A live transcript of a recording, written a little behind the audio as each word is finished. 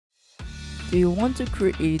Do you want to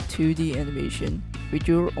create 2D animation with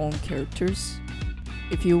your own characters?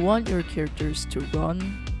 If you want your characters to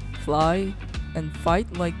run, fly, and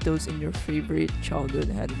fight like those in your favorite childhood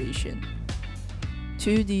animation,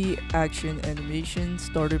 2D action animation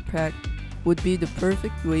starter pack would be the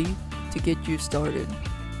perfect way to get you started.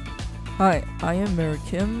 Hi, I am Mary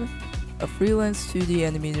Kim, a freelance 2D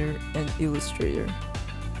animator and illustrator.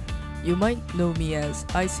 You might know me as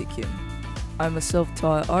Icy Kim. I'm a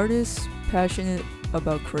self-taught artist passionate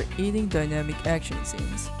about creating dynamic action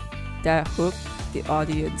scenes that hook the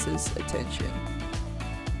audience's attention.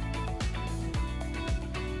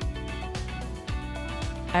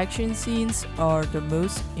 Action scenes are the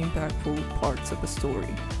most impactful parts of a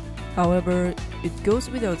story. However, it goes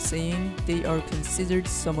without saying they are considered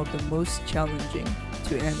some of the most challenging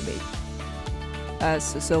to animate.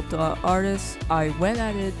 As a self-taught artist, I went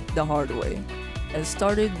at it the hard way and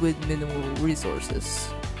started with minimal resources.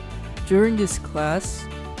 During this class,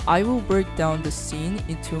 I will break down the scene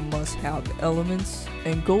into must-have elements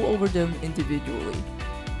and go over them individually.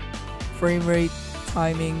 Frame rate,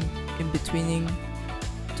 timing, in-betweening.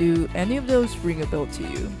 Do any of those ring a bell to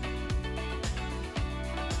you?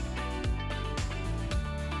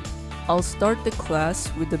 I'll start the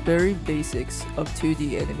class with the very basics of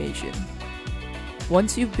 2D animation.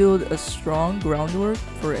 Once you build a strong groundwork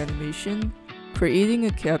for animation, creating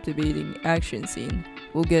a captivating action scene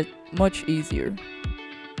will get much easier.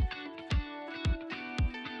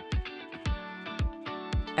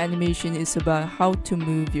 Animation is about how to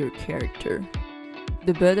move your character.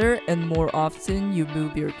 The better and more often you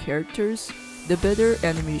move your characters, the better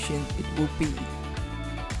animation it will be.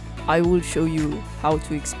 I will show you how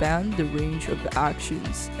to expand the range of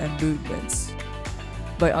actions and movements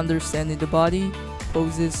by understanding the body,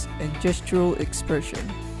 poses, and gestural expression.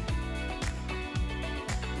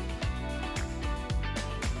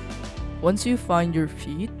 Once you find your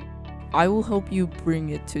feet, I will help you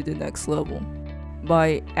bring it to the next level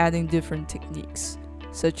by adding different techniques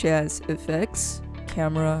such as effects,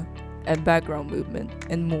 camera, and background movement,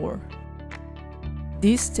 and more.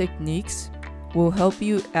 These techniques will help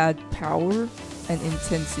you add power and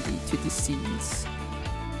intensity to the scenes.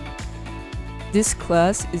 This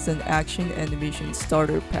class is an action animation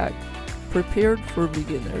starter pack prepared for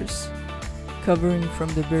beginners, covering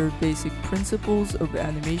from the very basic principles of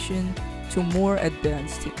animation to more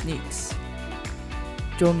advanced techniques.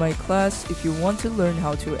 Join my class if you want to learn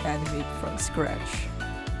how to animate from scratch,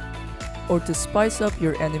 or to spice up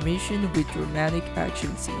your animation with dramatic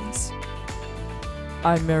action scenes.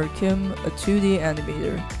 I'm Mary Kim, a 2D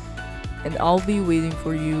animator, and I'll be waiting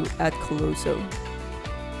for you at Colosso.